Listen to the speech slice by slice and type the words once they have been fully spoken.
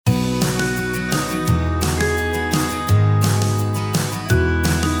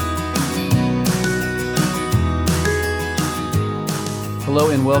Hello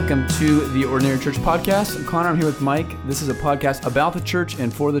and welcome to the Ordinary Church Podcast. I'm Connor. I'm here with Mike. This is a podcast about the church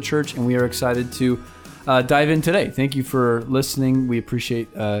and for the church, and we are excited to dive in today. Thank you for listening. We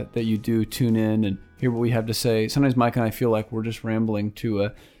appreciate that you do tune in and hear what we have to say. Sometimes Mike and I feel like we're just rambling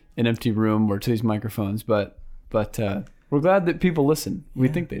to an empty room or to these microphones, but we're glad that people listen. We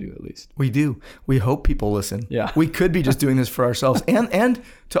think they do, at least. We do. We hope people listen. Yeah. We could be just doing this for ourselves and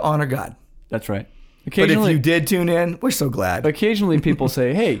to honor God. That's right. But if you did tune in, we're so glad. Occasionally people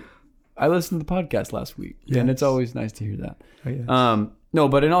say, hey, I listened to the podcast last week. Yes. And it's always nice to hear that. Oh, yes. No,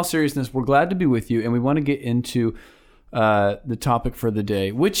 but in all seriousness, we're glad to be with you. And we want to get into the topic for the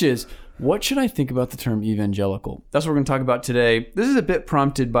day, which is, what should I think about the term evangelical? That's what we're going to talk about today. This is a bit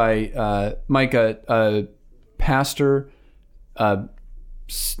prompted by Mike, a pastor,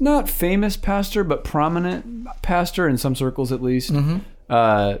 not famous pastor, but prominent pastor in some circles at least. Mm-hmm.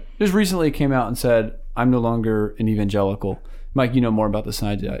 Just recently came out and said, I'm no longer an evangelical. Mike, you know more about this than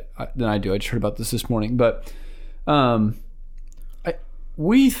I do. I just heard about this morning. But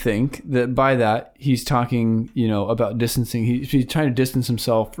we think that by that, he's talking, about distancing. He's trying to distance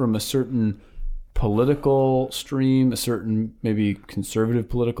himself from a certain political stream, a certain maybe conservative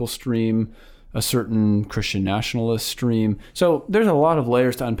political stream, a certain Christian nationalist stream. So there's a lot of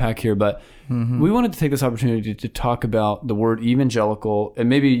layers to unpack here, but we wanted to take this opportunity to talk about the word evangelical. And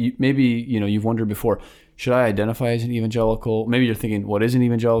maybe you've wondered before, should I identify as an evangelical? Maybe you're thinking, what is an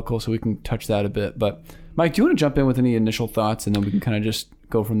evangelical? So we can touch that a bit. But Mike, do you want to jump in with any initial thoughts and then we can kind of just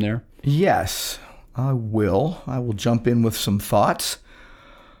go from there? Yes, I will. I will jump in with some thoughts.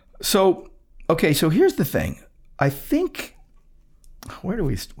 So here's the thing. I think, where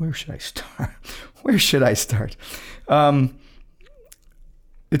should I start? Where should I start?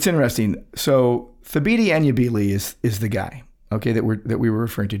 It's interesting. So Thabiti Anyabili is the guy, okay, that we were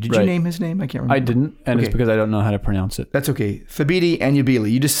referring to. Did you name his name? I can't remember. I didn't, and it's because I don't know how to pronounce it. That's okay. Thabiti Anyabili.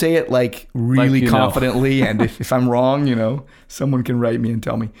 You just say it really confidently, and if I'm wrong, someone can write me and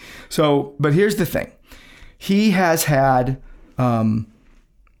tell me. So, but here's the thing. He has had some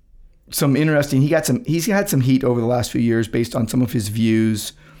interesting. He's had some heat over the last few years based on some of his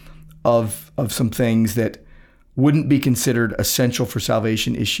views of some things that wouldn't be considered essential for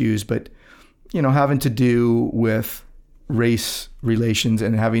salvation issues, but having to do with race relations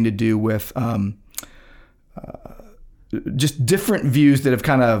and having to do with just different views that have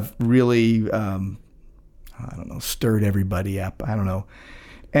kind of really stirred everybody up. I don't know.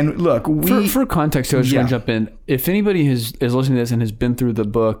 And look, for context, I was just going to jump in. If anybody is listening to this and has been through the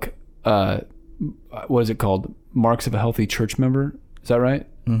book, what is it called? Marks of a Healthy Church Member. Is that right?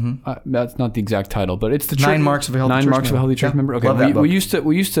 Mm-hmm. That's not the exact title, but it's the 9 Marks of a Healthy Church Member. Okay, love that book.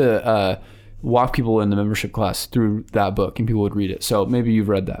 we used to walk people in the membership class through that book, and people would read it. So maybe you've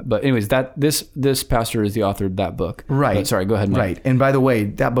read that. But anyways, this pastor is the author of that book. Right. But sorry, go ahead, Mike. Right. And by the way,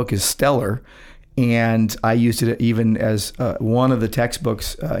 that book is stellar, and I used it even as one of the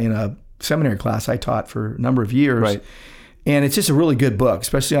textbooks in a seminary class I taught for a number of years. Right. And it's just a really good book,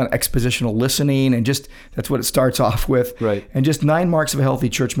 especially on expositional listening, and just that's what it starts off with. Right. And just 9 Marks of a Healthy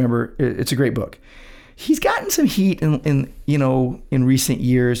Church Member. It's a great book. He's gotten some heat in recent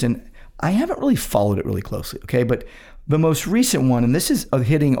years, and I haven't really followed it really closely. Okay, but the most recent one, and this is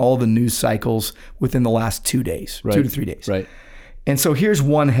hitting all the news cycles within the last 2 days, right. 2 to 3 days. Right. And so here's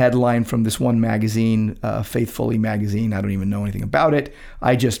one headline from this one magazine, Faithfully magazine. I don't even know anything about it.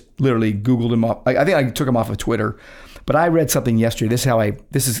 I just literally Googled him up. I think I took him off of Twitter. But I read something yesterday.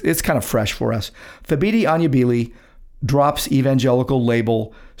 It's kind of fresh for us. Thabiti Anyabili drops evangelical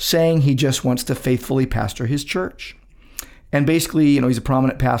label, saying he just wants to faithfully pastor his church. And basically, he's a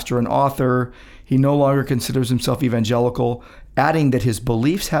prominent pastor and author. He no longer considers himself evangelical, adding that his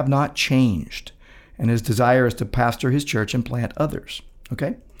beliefs have not changed, and his desire is to pastor his church and plant others.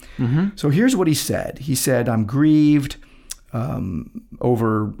 Okay? Mm-hmm. So here's what he said. He said, I'm grieved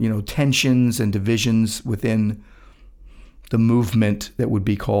over, tensions and divisions within the movement that would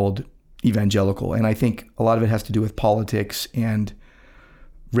be called evangelical. And I think a lot of it has to do with politics and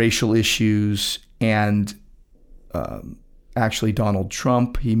racial issues and actually Donald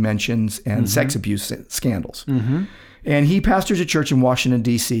Trump, he mentions, and sex abuse scandals. Mm-hmm. And he pastors a church in Washington,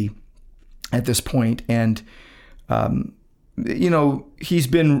 D.C. at this point. And, he's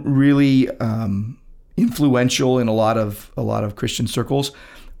been really influential in a lot of Christian circles.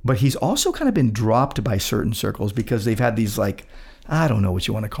 But he's also kind of been dropped by certain circles because they've had these, I don't know what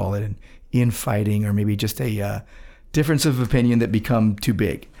you want to call it, an infighting or maybe just a difference of opinion that become too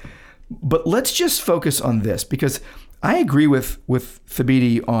big. But let's just focus on this, because I agree with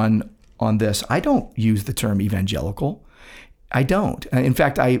Thabiti on this. I don't use the term evangelical. I don't. In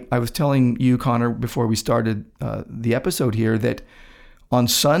fact, I was telling you, Connor, before we started the episode here, that on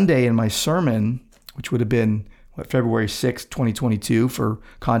Sunday in my sermon, which would have been February 6th, 2022 for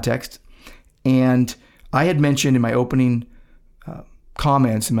context. And I had mentioned in my opening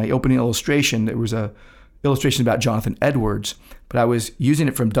comments, in my opening illustration, there was a illustration about Jonathan Edwards, but I was using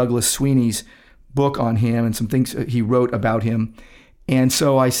it from Douglas Sweeney's book on him and some things he wrote about him. And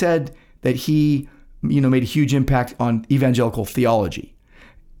so I said that he, made a huge impact on evangelical theology.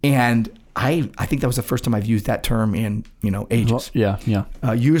 And I think that was the first time I've used that term in, ages. Yeah.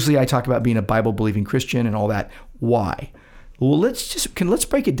 Usually I talk about being a Bible-believing Christian and all that. Why? Well, let's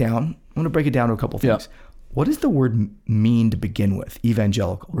break it down. I'm going to break it down to a couple things. Yeah. What does the word mean to begin with?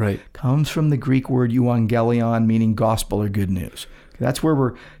 Evangelical. Right. Comes from the Greek word evangelion, meaning gospel or good news. That's where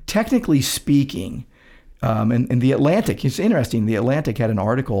we're technically speaking. And the Atlantic, it's interesting. The Atlantic had an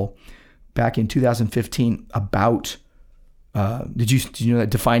article back in 2015 about, did you know that,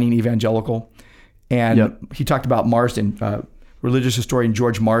 defining evangelical? And he talked about Marsden, religious historian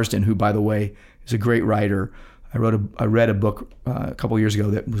George Marsden, who, by the way, is a great writer. I read a book a couple of years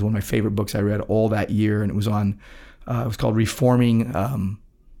ago that was one of my favorite books I read all that year, and it was on. It was called Reforming.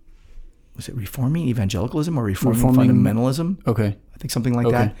 Was it Reforming Evangelicalism or Reforming Fundamentalism? Okay, I think something like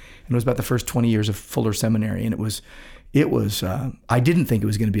that. And it was about the first 20 years of Fuller Seminary, and it was. I didn't think it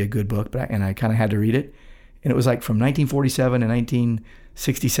was going to be a good book, and I kind of had to read it, and it was like from 1947 to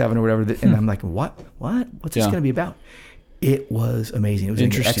 1967 or whatever. And I'm like, what's this going to be about? It was amazing. It was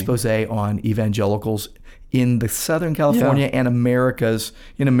an expose on evangelicals in the Southern California and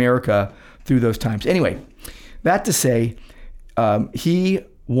America through those times. Anyway, that to say, he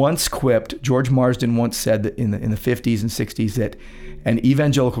once quipped, George Marsden once said that in the 50s and 60s that an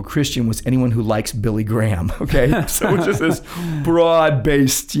evangelical Christian was anyone who likes Billy Graham. Okay, so it's just this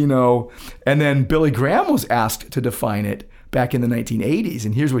broad-based, and then Billy Graham was asked to define it back in the 1980s,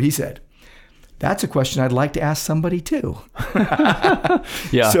 and here's what he said. That's a question I'd like to ask somebody too.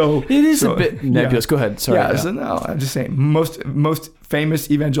 Yeah. So it is a bit nebulous. Go ahead. Sorry. So no, I'm just saying most famous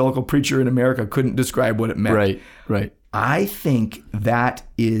evangelical preacher in America couldn't describe what it meant. Right. I think that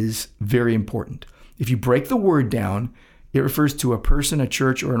is very important. If you break the word down, it refers to a person, a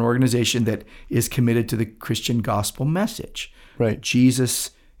church, or an organization that is committed to the Christian gospel message. Right.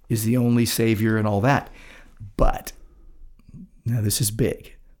 Jesus is the only Savior and all that. But now this is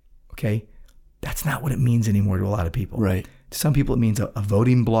big. Okay. That's not what it means anymore to a lot of people. Right. To some people, it means a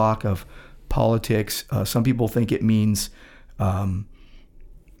voting block of politics. Some people think it means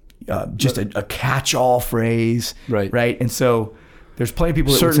just a catch-all phrase. Right. And so there's plenty of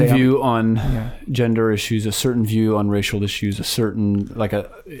people that certain would say, view on gender issues, a certain view on racial issues, a certain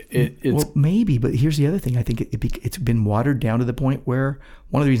well, maybe. But here's the other thing. I think it's been watered down to the point where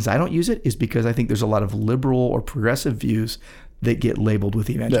one of the reasons I don't use it is because I think there's a lot of liberal or progressive views that get labeled with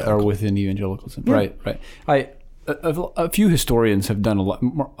evangelical. That are within evangelicalism. Yeah. Right. A few historians have done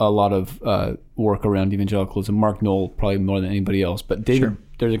a lot of work around evangelicalism. Mark Knoll probably more than anybody else. But there's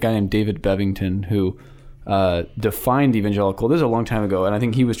a guy named David Bevington who defined evangelical. This is a long time ago, and I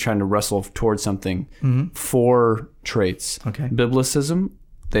think he was trying to wrestle towards something. Four traits. Okay. Biblicism.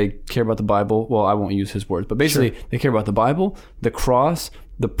 They care about the Bible. Well, I won't use his words, but basically they care about the Bible, the cross,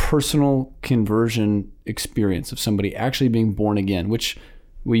 the personal conversion experience of somebody actually being born again, which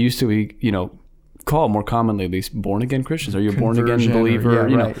we used to, call more commonly at least born again Christians. Are you a born again believer?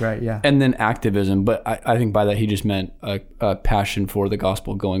 Right. And then activism. But I think by that he just meant a passion for the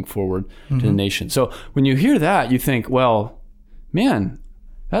gospel going forward to the nation. So when you hear that, you think, well, man,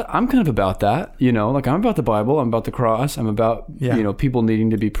 I'm kind of about that, I'm about the Bible, I'm about the cross, I'm about, people needing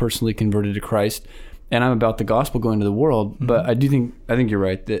to be personally converted to Christ, and I'm about the gospel going to the world. But I think you're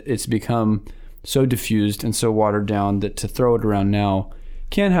right that it's become so diffused and so watered down that to throw it around now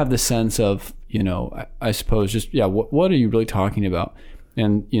can have the sense of, I suppose just, what are you really talking about?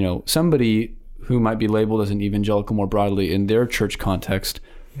 And, somebody who might be labeled as an evangelical more broadly in their church context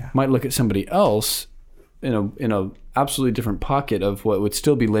might look at somebody else in a absolutely different pocket of what would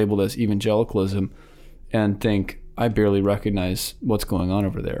still be labeled as evangelicalism and think, I barely recognize what's going on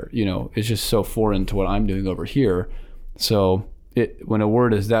over there. It's just so foreign to what I'm doing over here. So when a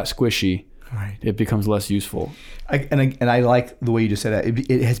word is that squishy, it becomes less useful. And I like the way you just said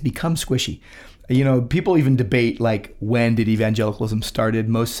that. It has become squishy. People even debate like when did evangelicalism started.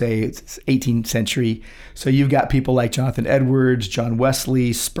 Most say it's 18th century. So you've got people like Jonathan Edwards, John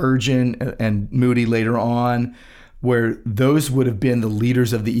Wesley, Spurgeon, and Moody later on, where those would have been the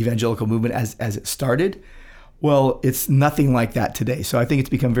leaders of the evangelical movement as it started. Well, it's nothing like that today. So I think it's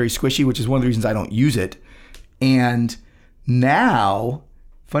become very squishy, which is one of the reasons I don't use it. And now,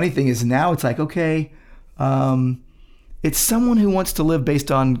 funny thing is now it's like, okay, it's someone who wants to live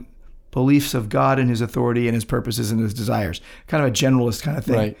based on beliefs of God and his authority and his purposes and his desires. Kind of a generalist kind of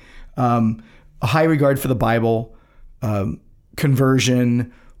thing. Right. A high regard for the Bible,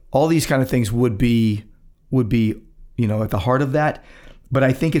 conversion, all these kind of things would be, at the heart of that. But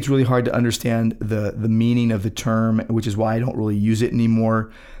I think it's really hard to understand the meaning of the term, which is why I don't really use it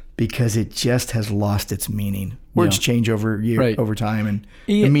anymore, because it just has lost its meaning. Words change over time, and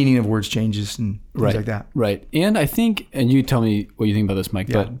the meaning of words changes and things like that. Right. And I think, and you tell me what you think about this,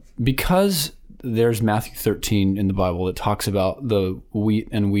 Mike, but because there's Matthew 13 in the Bible that talks about the wheat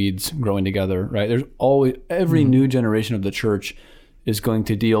and weeds growing together, right? There's always, every new generation of the church is going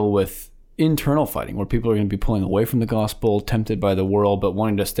to deal with internal fighting, where people are going to be pulling away from the gospel, tempted by the world, but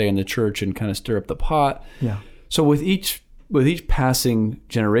wanting to stay in the church and kind of stir up the pot. Yeah. So with each passing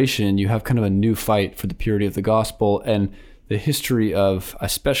generation, you have kind of a new fight for the purity of the gospel. And the history of,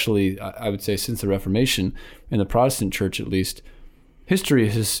 especially, I would say, since the Reformation, in the Protestant church at least, history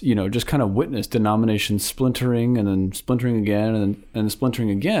has, just kind of witnessed denominations splintering and then splintering again and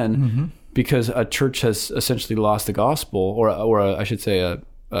splintering again, because a church has essentially lost the gospel, or I should say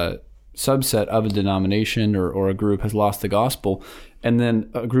a subset of a denomination or a group has lost the gospel. And then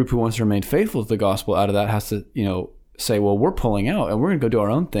a group who wants to remain faithful to the gospel out of that has to, say, well, we're pulling out and we're going to go do our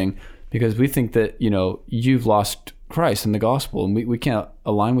own thing because we think that, you've lost Christ and the gospel and we can't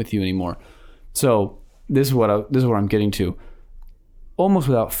align with you anymore. So this is what I'm getting to. Almost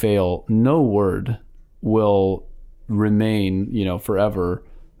without fail, no word will remain, forever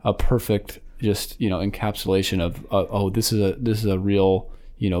a perfect just, encapsulation of, this is a real,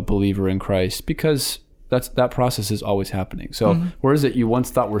 believer in Christ, because that process is always happening. So where is it you once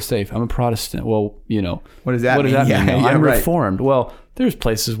thought were safe? I'm a Protestant. Well, what does that mean? I'm Reformed. Well, there's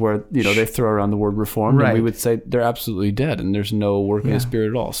places where, they throw around the word Reformed, and we would say they're absolutely dead and there's no work of the Spirit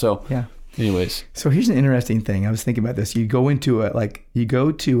at all. So anyways. So here's an interesting thing. I was thinking about this. You go to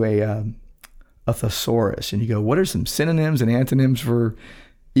a thesaurus and you go, what are some synonyms and antonyms for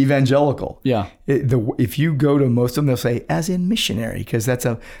evangelical? Yeah. If you go to most of them, they'll say as in missionary, because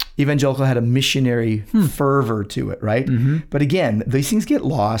evangelical had a missionary fervor to it, right? But again, these things get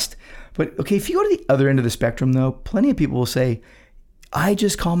lost. But okay, if you go to the other end of the spectrum though, plenty of people will say, I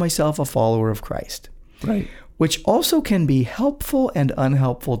just call myself a follower of Christ. Right. Which also can be helpful and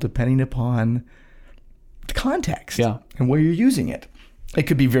unhelpful depending upon the context and where you're using it. It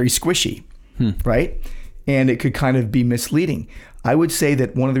could be very squishy, right? And it could kind of be misleading. I would say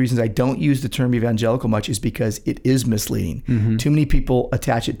that one of the reasons I don't use the term evangelical much is because it is misleading. Too many people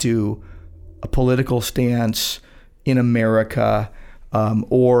attach it to a political stance in America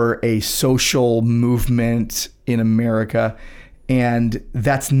or a social movement in America. And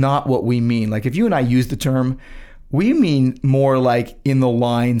that's not what we mean. Like if you and I use the term, we mean more like in the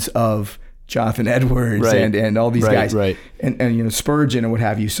lines of Jonathan Edwards and all these guys and Spurgeon and what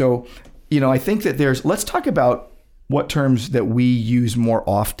have you. So, I think that let's talk about what terms that we use more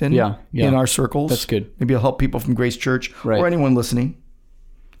often in our circles. That's good. Maybe it'll help people from Grace Church or anyone listening.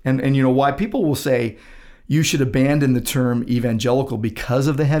 And why people will say you should abandon the term evangelical because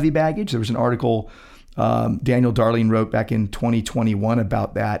of the heavy baggage. There was an article Daniel Darling wrote back in 2021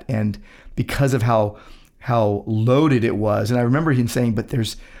 about that, and because of how loaded it was. And I remember him saying, but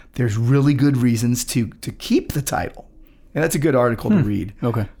there's really good reasons to keep the title. And that's a good article to read.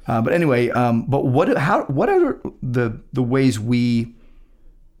 Okay. But anyway, but what are the ways we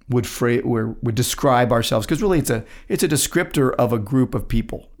would describe ourselves? Because really, it's a descriptor of a group of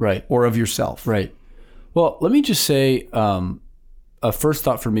people, right, or of yourself, right. Well, let me just say, a first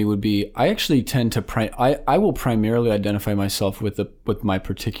thought for me would be, I actually tend to I will primarily identify myself with my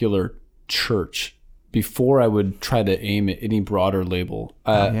particular church before I would try to aim at any broader label.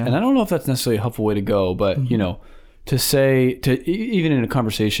 And I don't know if that's necessarily a helpful way to go, but to say, even in a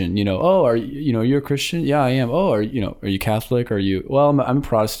conversation, oh, are you're a Christian? Yeah, I am. Oh, are you Catholic? Are you? Well, I'm a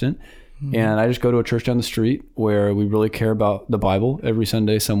Protestant, and I just go to a church down the street where we really care about the Bible. Every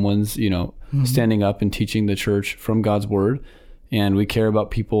Sunday, someone's standing up and teaching the church from God's Word, and we care about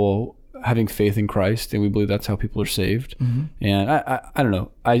people having faith in Christ, and we believe that's how people are saved. And I don't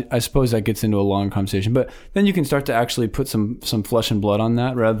know. I suppose that gets into a long conversation, but then you can start to actually put some flesh and blood on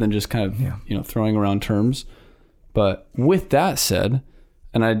that rather than just kind of throwing around terms. But with that said,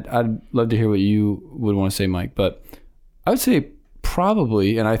 and I'd love to hear what you would want to say, Mike, but I would say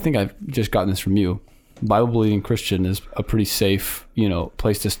probably, and I think I've just gotten this from you, Bible-believing Christian is a pretty safe,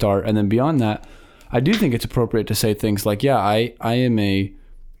 place to start. And then beyond that, I do think it's appropriate to say things like, I am a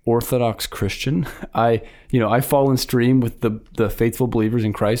Orthodox Christian. I fall in stream with the faithful believers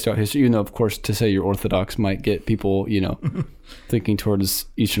in Christ throughout history, even though, of course, to say you're Orthodox might get people, thinking towards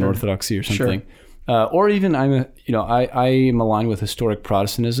Eastern Orthodoxy or something. Or even I am aligned with historic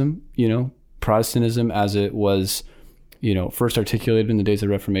Protestantism, Protestantism as it was, first articulated in the days of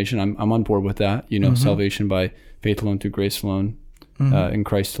the Reformation. I'm on board with that, salvation by faith alone, through grace alone, in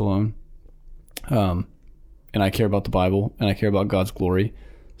Christ alone. And I care about the Bible, and I care about God's glory.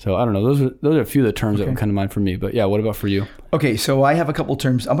 So I don't know. Those are a few of the terms that would come to mind for me. But yeah, what about for you? Okay, so I have a couple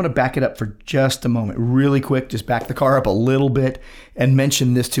terms. I'm going to back it up for just a moment, really quick. Just back the car up a little bit and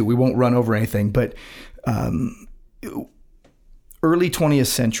mention this too. We won't run over anything, but early 20th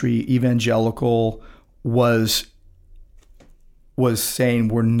century evangelical was saying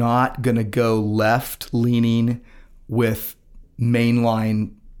we're not going to go left leaning with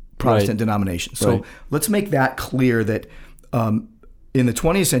mainline Protestant denominations. So let's make that clear that in the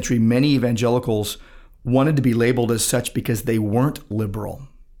 20th century, many evangelicals wanted to be labeled as such because they weren't liberal.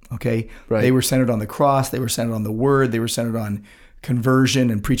 Okay, they were centered on the cross, they were centered on the word, they were centered on conversion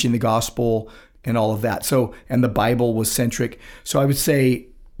and preaching the gospel and all of that. So, and the Bible was centric. So I would say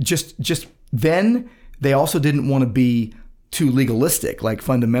just then they also didn't want to be too legalistic like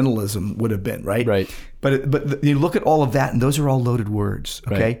fundamentalism would have been, right? Right. But you look at all of that, and those are all loaded words,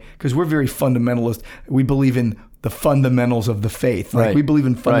 okay? Because we're very fundamentalist. We believe in the fundamentals of the faith. Like we believe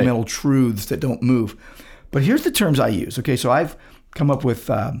in fundamental truths that don't move. But here's the terms I use. Okay, so I've come up with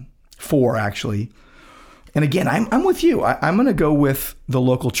 4 actually. And again, I'm with you. I'm going to go with the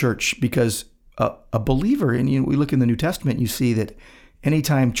local church because a believer, and we look in the New Testament, you see that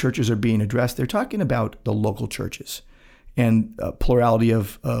anytime churches are being addressed, they're talking about the local churches and plurality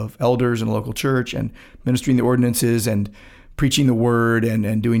of elders in a local church and ministering the ordinances and preaching the word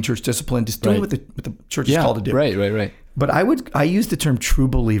and doing church discipline, just doing what the church is called to do. Right. But I use the term true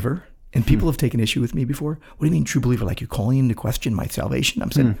believer, and people have taken issue with me before. What do you mean true believer? Like you're calling into question my salvation?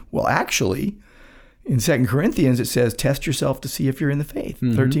 I'm saying, well, actually, in 2 Corinthians, it says, test yourself to see if you're in the faith,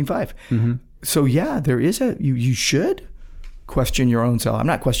 13:5. So yeah, there is you should question your own self. I'm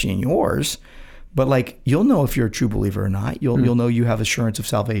not questioning yours, but like you'll know if you're a true believer or not. You'll know you have assurance of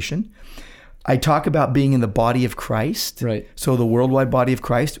salvation. I talk about being in the body of Christ. Right. So the worldwide body of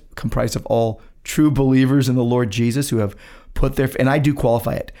Christ comprised of all true believers in the Lord Jesus who have put their, and I do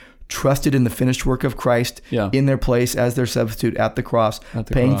qualify it, trusted in the finished work of Christ in their place as their substitute at the cross,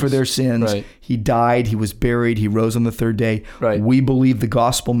 paying for their sins. Right. He died, he was buried, he rose on the third day. Right. We believe the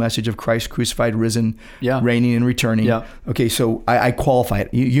gospel message of Christ crucified, risen, reigning and returning. Yeah. Okay, so I qualify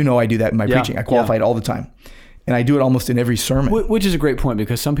it. You know I do that in my preaching. I qualify it all the time. And I do it almost in every sermon. Which is a great point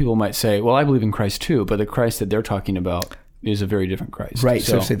because some people might say, well, I believe in Christ too, but the Christ that they're talking about is a very different Christ. Right.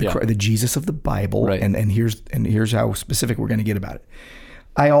 So say the Jesus of the Bible, and here's how specific we're going to get about it.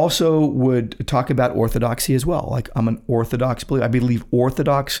 I also would talk about orthodoxy as well. Like I'm an Orthodox believer. I believe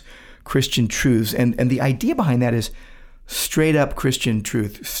Orthodox Christian truths. And the idea behind that is straight up Christian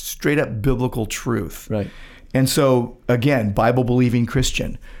truth, straight up biblical truth. Right. And so again, Bible believing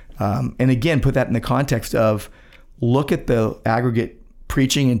Christian. And again, put that in the context of look at the aggregate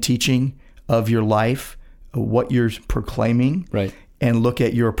preaching and teaching of your life, what you're proclaiming. Right. And look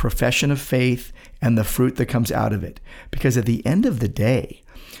at your profession of faith and the fruit that comes out of it. Because at the end of the day,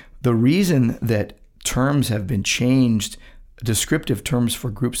 the reason that terms have been changed, descriptive terms for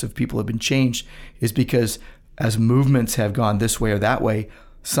groups of people have been changed, is because as movements have gone this way or that way,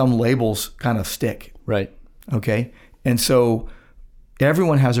 some labels kind of stick. Right. Okay? And so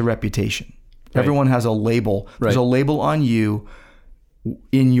everyone has a reputation. Right. Everyone has a label. There's a label on you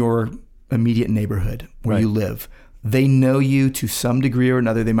in your immediate neighborhood where you live. They know you to some degree or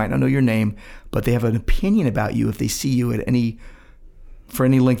another. They might not know your name, but they have an opinion about you if they see you for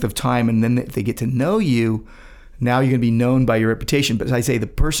any length of time. And then if they get to know you, now you're going to be known by your reputation. But as I say, the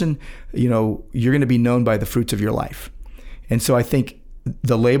person, you're going to be known by the fruits of your life. And so I think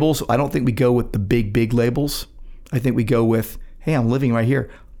the labels, I don't think we go with the big labels. I think we go with, hey, I'm living right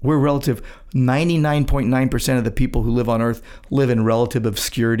here. We're relative. 99.9% of the people who live on earth live in relative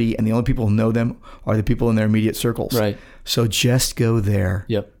obscurity, and the only people who know them are the people in their immediate circles. Right. So just go there.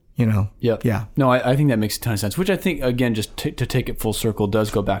 Yep. Yep. Yeah. No, I think that makes a ton of sense, which I think, again, just to take it full circle,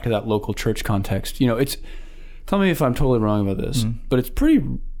 does go back to that local church context. Tell me if I'm totally wrong about this, but it's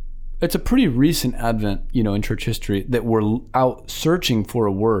a pretty recent advent, in church history that we're out searching for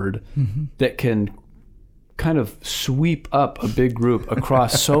a word that can kind of sweep up a big group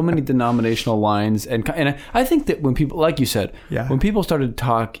across so many denominational lines. And I think that when people, like you said, when people started to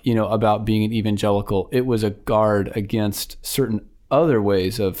talk, about being an evangelical, it was a guard against certain other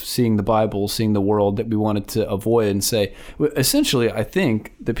ways of seeing the Bible, seeing the world that we wanted to avoid and say, essentially, I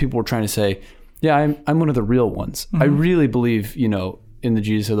think that people were trying to say, yeah, I'm one of the real ones. I really believe, in the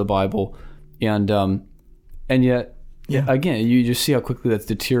Jesus of the Bible. And yet, again, you just see how quickly that's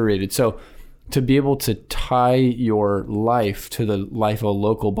deteriorated. So to be able to tie your life to the life of a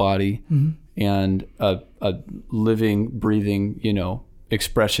local body and a living, breathing,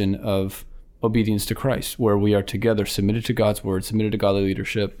 expression of obedience to Christ, where we are together, submitted to God's word, submitted to godly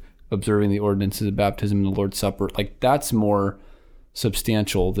leadership, observing the ordinances of baptism and the Lord's Supper. Like, that's more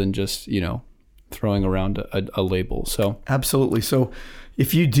substantial than just, throwing around a label. So absolutely. So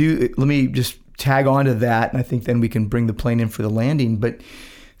if you do, let me just tag on to that, and I think then we can bring the plane in for the landing. But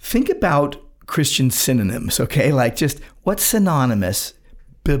think about Christian synonyms, okay? Like, just what's synonymous,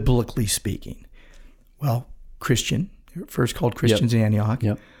 biblically speaking? Well, Christian, first called Christians in Antioch.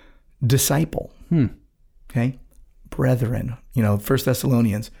 Yep. Disciple, okay? Brethren, 1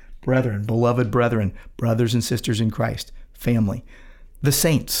 Thessalonians, brethren, beloved brethren, brothers and sisters in Christ, family. The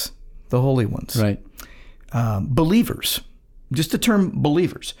saints, the holy ones. Right. Believers, just the term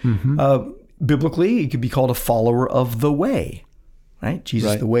believers. Biblically, it could be called a follower of the way, right?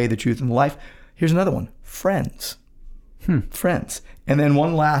 Jesus, the way, the truth, and the life. Here's another one, friends. Friends. And then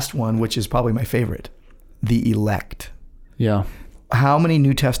one last one, which is probably my favorite, the elect. Yeah. How many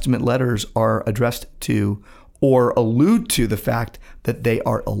New Testament letters are addressed to or allude to the fact that they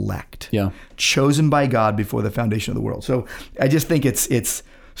are elect, chosen by God before the foundation of the world? So I just think it's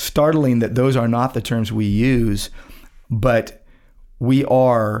startling that those are not the terms we use, but we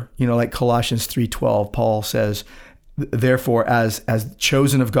are, like Colossians 3:12, Paul says, therefore, as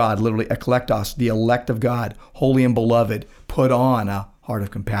chosen of God, literally eklektos, the elect of God, holy and beloved, put on a heart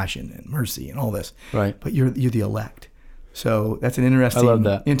of compassion and mercy and all this. Right. But you're the elect. So that's an interesting. I love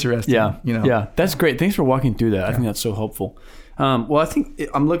that. Interesting. Yeah. Yeah. That's great. Thanks for walking through that. I think that's so helpful. Well, I think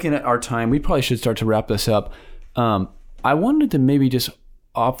I'm looking at our time. We probably should start to wrap this up. I wanted to maybe just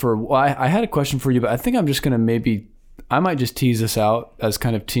offer. Well, I had a question for you, but I think I'm just going to I might just tease this out as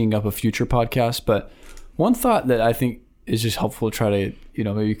kind of teeing up a future podcast. But one thought that I think is just helpful to try to,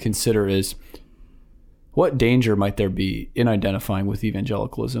 maybe consider is, what danger might there be in identifying with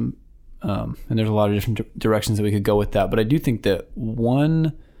evangelicalism? And there's a lot of different directions that we could go with that. But I do think that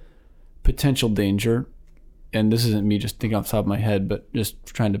one potential danger, and this isn't me just thinking off the top of my head, but just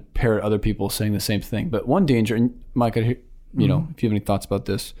trying to parrot other people saying the same thing. But one danger, and Mike, if you have any thoughts about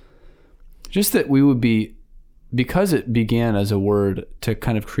this, just that we would be, because it began as a word to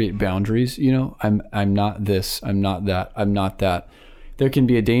kind of create boundaries, I'm not this, I'm not that, I'm not that. There can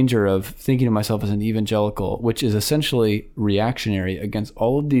be a danger of thinking of myself as an evangelical, which is essentially reactionary against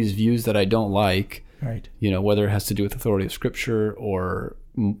all of these views that I don't like, right? Whether it has to do with authority of Scripture or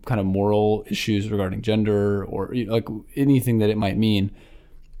kind of moral issues regarding gender or like anything that it might mean.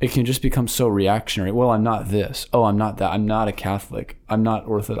 It can just become so reactionary. Well, I'm not this. Oh, I'm not that. I'm not a Catholic. I'm not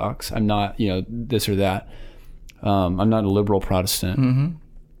Orthodox. I'm not, this or that. I'm not a liberal Protestant.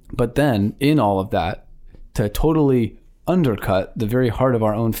 But then in all of that, to totally undercut the very heart of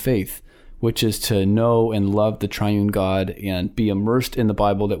our own faith, which is to know and love the triune God and be immersed in the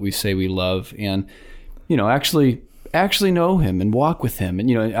Bible that we say we love, and actually know him and walk with him.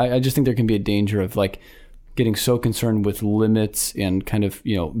 And I just think there can be a danger of like getting so concerned with limits and kind of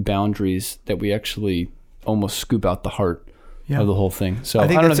boundaries that we actually almost scoop out the heart of the whole thing. So I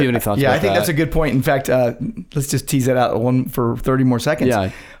don't know if you have any thoughts about that. I think that's a good point. In fact, let's just tease that out one for 30 more seconds.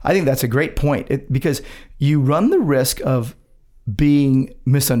 Yeah. I think that's a great point because you run the risk of being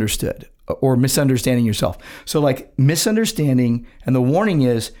misunderstood or misunderstanding yourself. So like misunderstanding, and the warning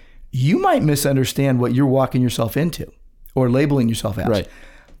is you might misunderstand what you're walking yourself into or labeling yourself as. Right.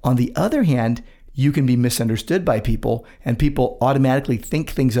 On the other hand, you can be misunderstood by people, and people automatically think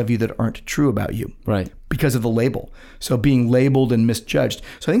things of you that aren't true about you. Right. Because of the label. So being labeled and misjudged.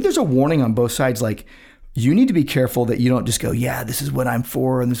 So I think there's a warning on both sides. Like, you need to be careful that you don't just go, yeah, this is what I'm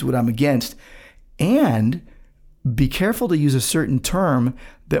for and this is what I'm against. And be careful to use a certain term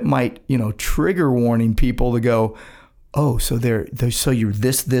that might, trigger warning people to go, oh, so so you're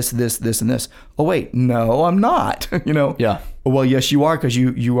this, and this. Oh, wait, no, I'm not. Yeah. Well, yes, you are, because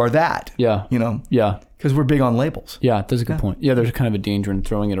you are that. Yeah. Yeah. Because we're big on labels. Yeah, that's a good point. Yeah, there's kind of a danger in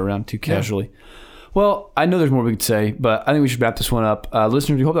throwing it around too casually. Yeah. Well, I know there's more we could say, but I think we should wrap this one up.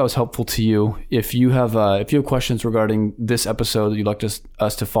 Listeners, we hope that was helpful to you. If you have questions regarding this episode that you'd like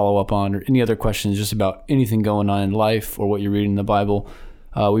us to follow up on, or any other questions just about anything going on in life or what you're reading in the Bible,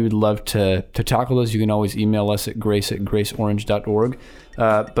 we would love to tackle those. You can always email us at grace@graceorange.org.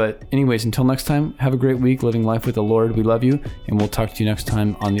 But anyways, until next time, have a great week living life with the Lord. We love you, and we'll talk to you next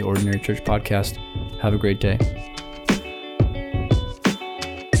time on the Ordinary Church Podcast. Have a great day.